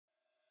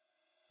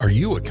Are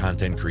you a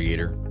content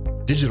creator,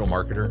 digital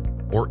marketer,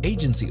 or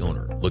agency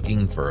owner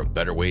looking for a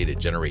better way to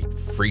generate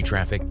free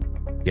traffic,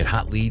 get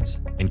hot leads,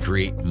 and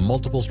create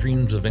multiple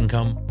streams of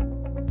income?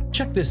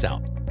 Check this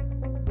out.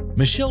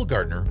 Michelle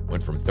Gardner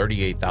went from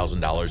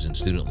 $38,000 in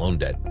student loan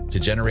debt to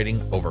generating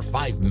over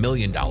 $5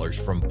 million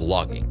from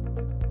blogging.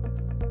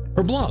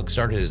 Her blog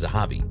started as a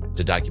hobby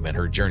to document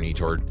her journey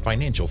toward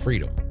financial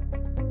freedom,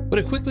 but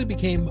it quickly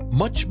became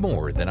much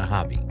more than a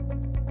hobby.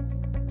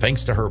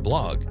 Thanks to her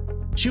blog,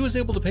 she was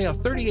able to pay off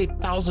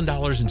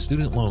 $38,000 in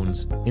student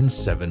loans in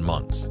 7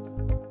 months.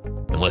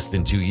 In less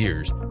than 2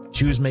 years,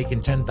 she was making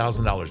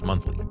 $10,000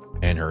 monthly,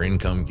 and her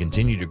income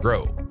continued to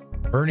grow,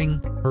 earning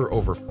her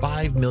over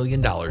 $5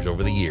 million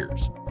over the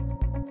years,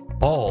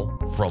 all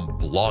from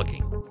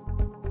blogging.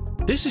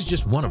 This is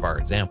just one of our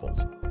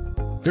examples.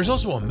 There's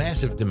also a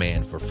massive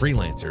demand for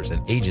freelancers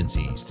and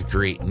agencies to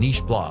create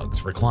niche blogs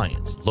for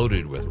clients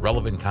loaded with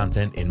relevant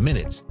content in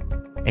minutes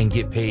and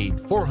get paid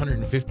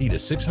 $450 to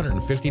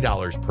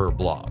 $650 per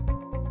blog.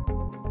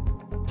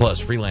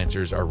 Plus,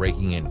 freelancers are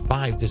raking in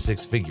 5 to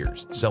 6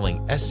 figures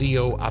selling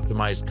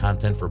SEO-optimized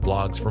content for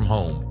blogs from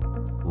home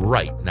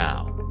right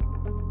now.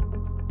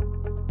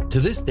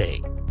 To this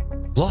day,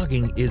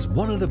 blogging is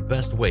one of the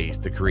best ways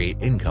to create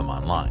income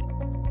online.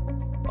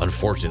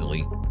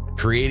 Unfortunately,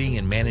 creating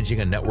and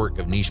managing a network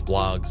of niche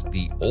blogs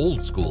the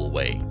old-school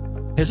way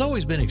has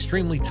always been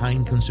extremely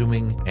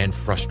time-consuming and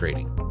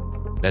frustrating.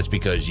 That's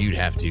because you'd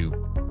have to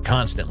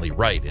constantly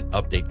write and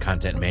update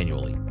content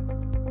manually,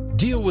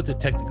 deal with the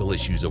technical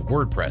issues of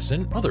WordPress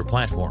and other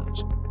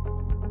platforms,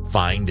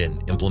 find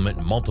and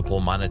implement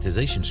multiple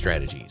monetization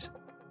strategies,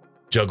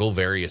 juggle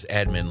various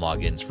admin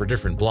logins for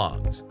different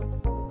blogs,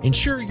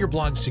 ensure your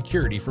blog's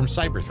security from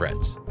cyber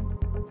threats.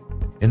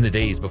 In the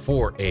days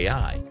before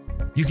AI,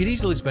 you could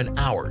easily spend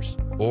hours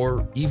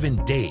or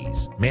even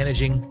days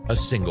managing a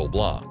single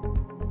blog.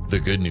 The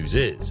good news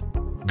is,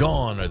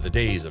 gone are the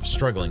days of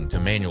struggling to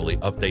manually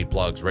update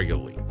blogs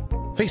regularly,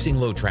 facing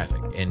low traffic,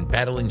 and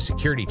battling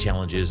security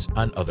challenges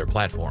on other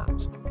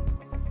platforms.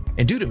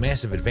 And due to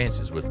massive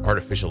advances with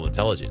artificial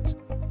intelligence,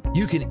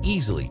 you can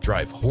easily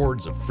drive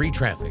hordes of free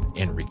traffic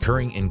and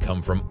recurring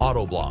income from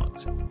auto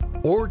blogs,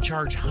 or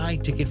charge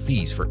high-ticket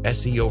fees for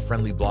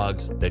SEO-friendly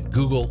blogs that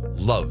Google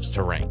loves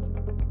to rank,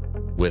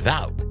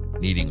 without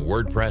needing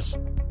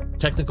WordPress,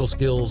 technical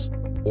skills,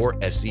 or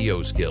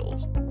SEO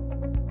skills.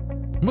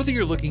 Whether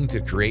you're looking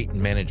to create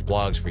and manage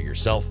blogs for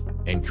yourself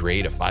and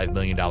create a $5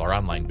 million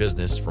online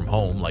business from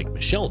home like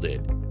Michelle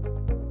did,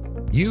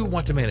 you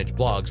want to manage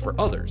blogs for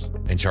others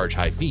and charge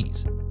high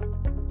fees,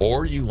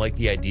 or you like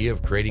the idea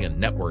of creating a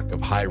network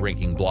of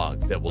high-ranking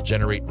blogs that will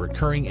generate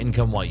recurring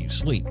income while you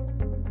sleep,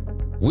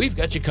 we've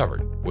got you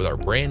covered with our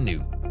brand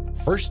new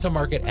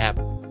first-to-market app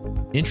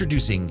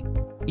introducing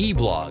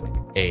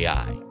eBlog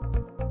AI.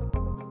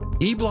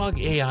 eBlog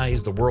AI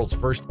is the world's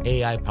first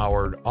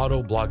AI-powered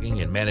auto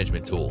blogging and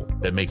management tool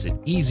that makes it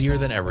easier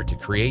than ever to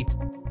create,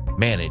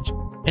 manage,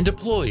 and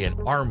deploy an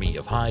army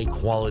of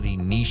high-quality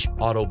niche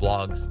auto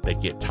blogs that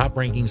get top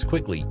rankings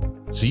quickly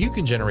so you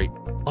can generate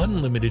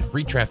unlimited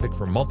free traffic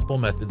from multiple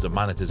methods of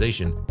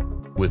monetization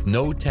with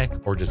no tech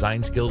or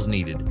design skills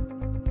needed,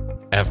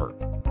 ever.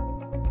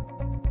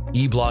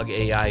 eBlog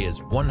AI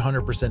is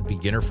 100%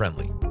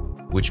 beginner-friendly,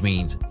 which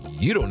means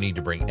you don't need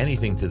to bring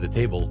anything to the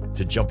table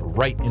to jump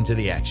right into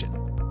the action.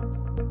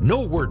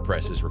 No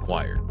WordPress is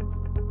required.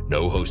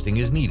 No hosting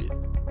is needed.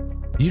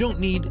 You don't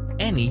need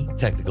any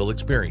technical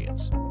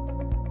experience.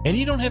 And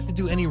you don't have to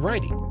do any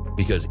writing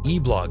because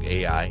eBlog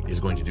AI is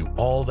going to do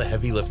all the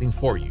heavy lifting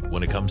for you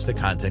when it comes to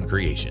content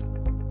creation.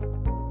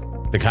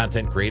 The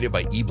content created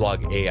by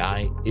eBlog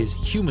AI is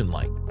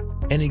human-like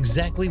and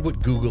exactly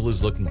what Google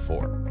is looking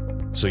for,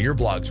 so your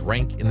blogs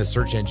rank in the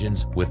search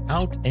engines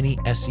without any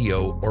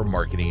SEO or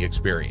marketing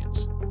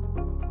experience.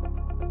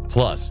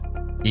 Plus,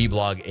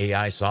 eBlog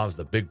AI solves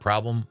the big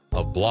problem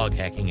of blog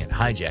hacking and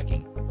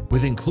hijacking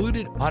with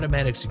included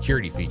automatic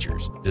security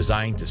features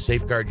designed to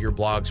safeguard your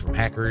blogs from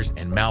hackers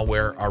and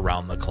malware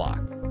around the clock.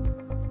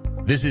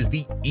 This is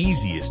the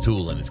easiest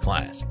tool in its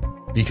class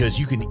because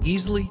you can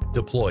easily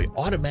deploy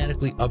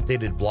automatically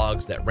updated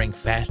blogs that rank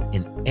fast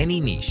in any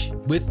niche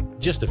with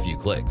just a few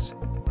clicks.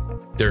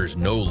 There's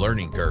no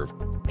learning curve,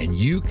 and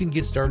you can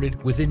get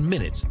started within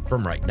minutes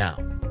from right now.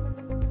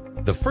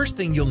 The first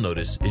thing you'll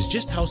notice is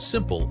just how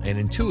simple and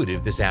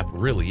intuitive this app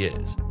really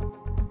is.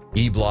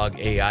 eBlog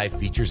AI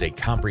features a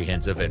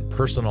comprehensive and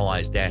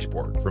personalized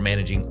dashboard for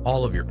managing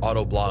all of your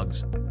auto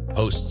blogs,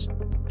 posts,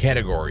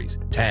 categories,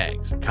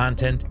 tags,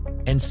 content,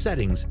 and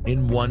settings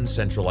in one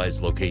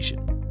centralized location.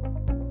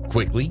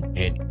 Quickly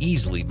and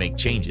easily make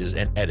changes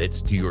and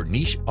edits to your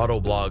niche auto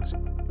blogs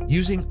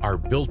using our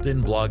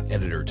built-in blog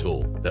editor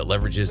tool that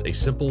leverages a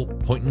simple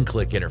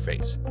point-and-click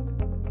interface.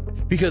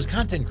 Because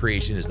content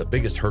creation is the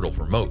biggest hurdle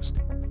for most,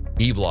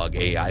 eBlog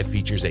AI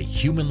features a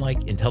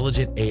human-like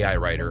intelligent AI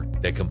writer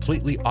that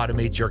completely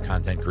automates your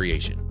content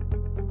creation.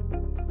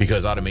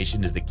 Because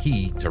automation is the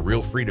key to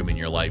real freedom in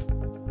your life,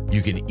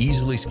 you can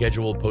easily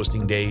schedule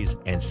posting days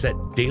and set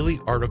daily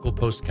article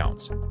post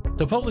counts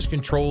to publish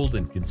controlled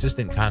and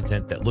consistent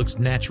content that looks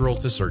natural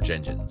to search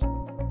engines.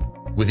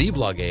 With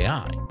eBlog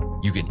AI,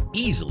 you can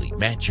easily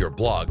match your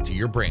blog to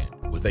your brand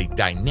with a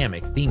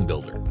dynamic theme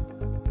builder.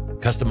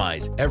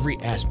 Customize every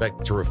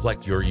aspect to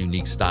reflect your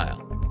unique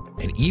style,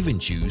 and even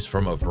choose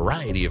from a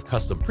variety of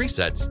custom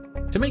presets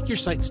to make your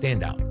site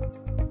stand out.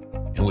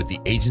 And with the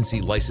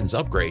agency license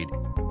upgrade,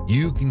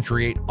 you can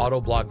create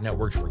auto blog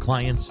networks for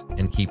clients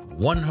and keep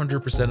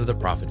 100% of the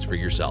profits for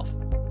yourself.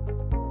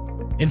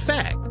 In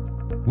fact,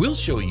 we'll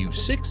show you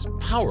 6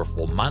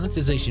 powerful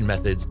monetization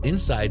methods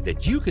inside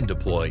that you can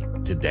deploy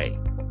today.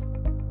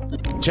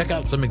 Check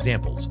out some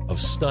examples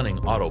of stunning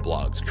auto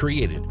blogs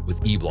created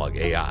with eBlog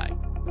AI.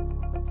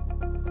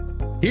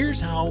 Here's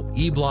how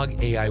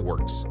eBlog AI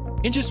works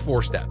in just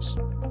 4 steps.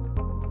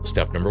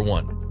 Step number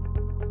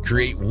 1,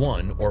 create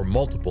one or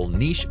multiple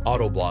niche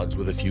auto blogs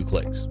with a few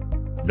clicks.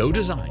 No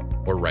design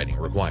or writing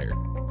required.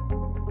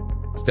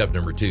 Step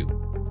number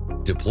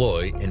 2,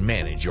 deploy and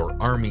manage your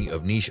army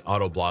of niche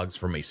auto blogs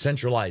from a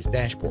centralized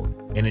dashboard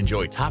and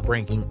enjoy top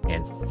ranking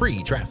and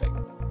free traffic.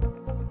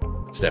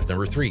 Step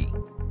number 3,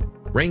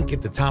 rank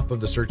at the top of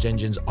the search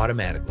engines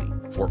automatically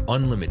for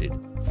unlimited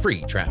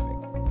free traffic.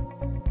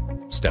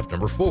 Step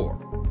number 4,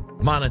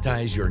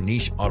 monetize your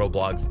niche auto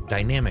blogs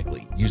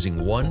dynamically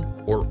using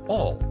one or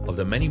all of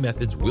the many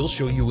methods we'll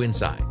show you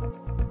inside,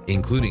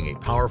 including a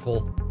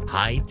powerful,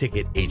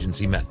 high-ticket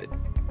agency method.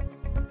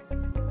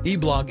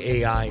 eBlog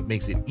AI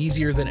makes it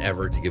easier than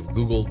ever to give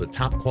Google the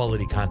top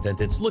quality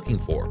content it's looking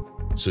for,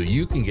 so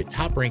you can get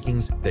top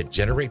rankings that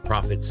generate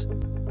profits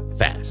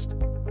fast.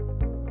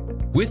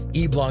 With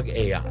eBlog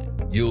AI,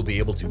 you'll be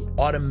able to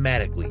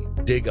automatically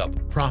dig up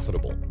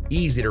profitable,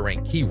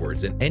 easy-to-rank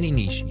keywords in any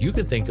niche you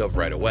can think of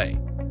right away.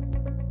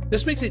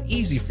 This makes it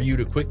easy for you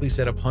to quickly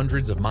set up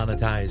hundreds of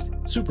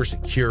monetized, super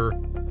secure,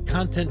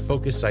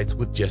 content-focused sites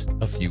with just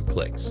a few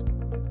clicks.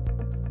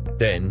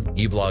 Then,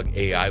 eBlog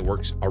AI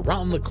works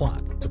around the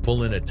clock to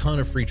pull in a ton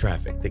of free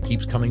traffic that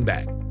keeps coming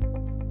back,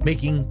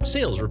 making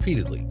sales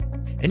repeatedly.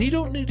 And you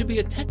don't need to be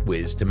a tech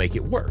whiz to make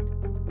it work.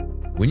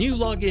 When you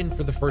log in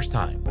for the first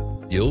time,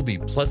 you'll be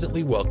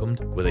pleasantly welcomed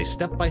with a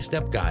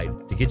step-by-step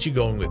guide to get you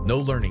going with no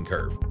learning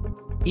curve,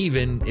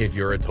 even if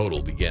you're a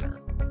total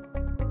beginner.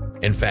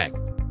 In fact,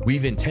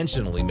 we've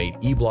intentionally made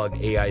eBlog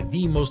AI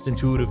the most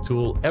intuitive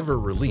tool ever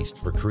released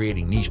for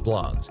creating niche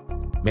blogs,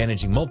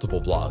 managing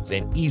multiple blogs,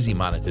 and easy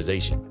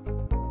monetization.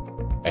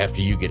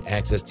 After you get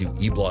access to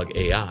eBlog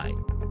AI,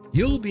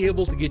 you'll be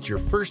able to get your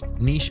first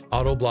niche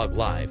auto blog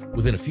live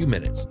within a few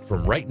minutes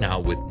from right now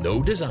with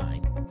no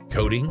design,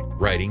 coding,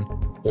 writing,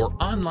 or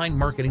online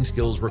marketing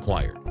skills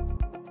required.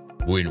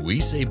 When we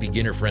say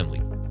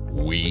beginner-friendly,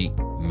 we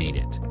mean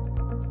it.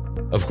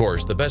 Of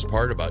course, the best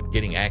part about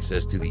getting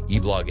access to the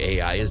eBlog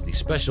AI is the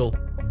special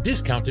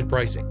discounted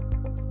pricing.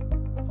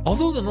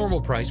 Although the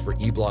normal price for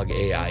eBlog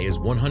AI is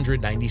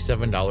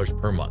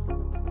 $197 per month,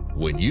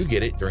 when you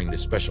get it during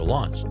this special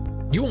launch,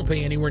 you won't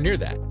pay anywhere near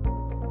that.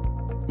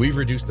 We've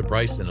reduced the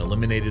price and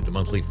eliminated the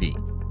monthly fee,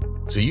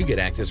 so you get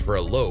access for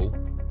a low,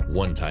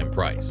 one-time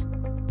price.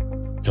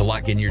 To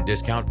lock in your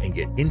discount and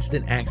get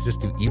instant access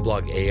to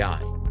eBlog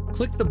AI,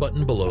 click the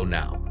button below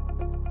now.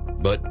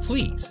 But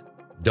please,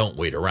 don't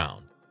wait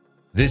around.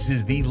 This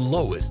is the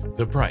lowest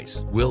the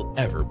price will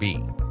ever be.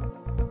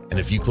 And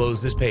if you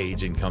close this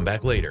page and come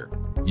back later,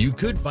 you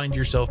could find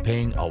yourself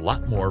paying a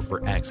lot more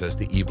for access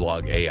to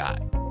eBlog AI.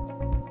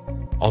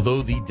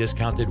 Although the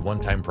discounted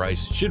one-time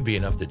price should be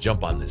enough to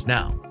jump on this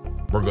now,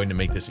 we're going to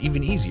make this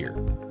even easier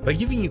by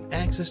giving you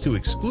access to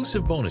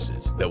exclusive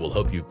bonuses that will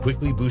help you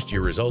quickly boost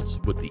your results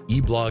with the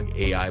eBlog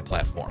AI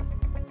platform.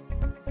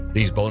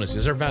 These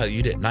bonuses are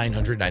valued at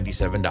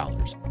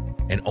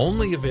 $997 and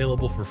only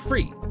available for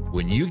free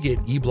when you get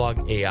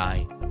eBlog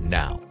AI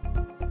now.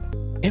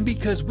 And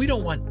because we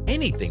don't want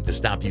anything to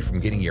stop you from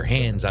getting your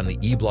hands on the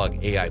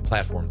eBlog AI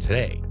platform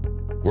today,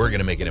 we're going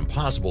to make it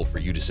impossible for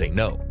you to say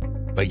no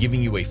by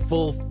giving you a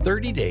full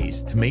 30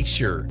 days to make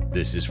sure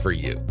this is for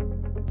you.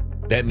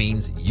 That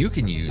means you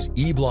can use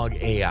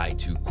eBlog AI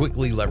to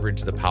quickly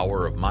leverage the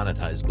power of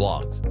monetized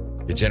blogs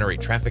to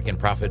generate traffic and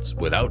profits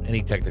without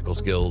any technical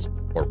skills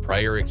or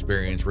prior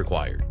experience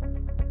required.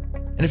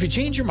 And if you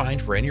change your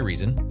mind for any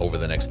reason over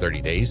the next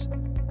 30 days,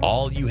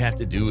 all you have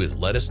to do is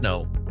let us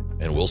know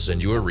and we'll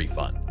send you a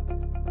refund.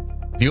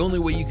 The only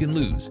way you can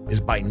lose is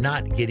by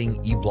not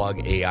getting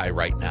eBlog AI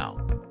right now.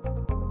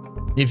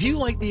 If you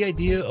like the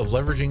idea of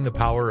leveraging the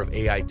power of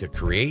AI to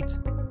create,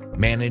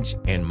 manage,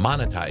 and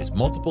monetize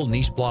multiple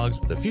niche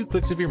blogs with a few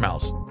clicks of your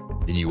mouse,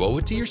 then you owe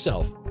it to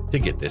yourself to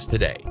get this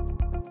today.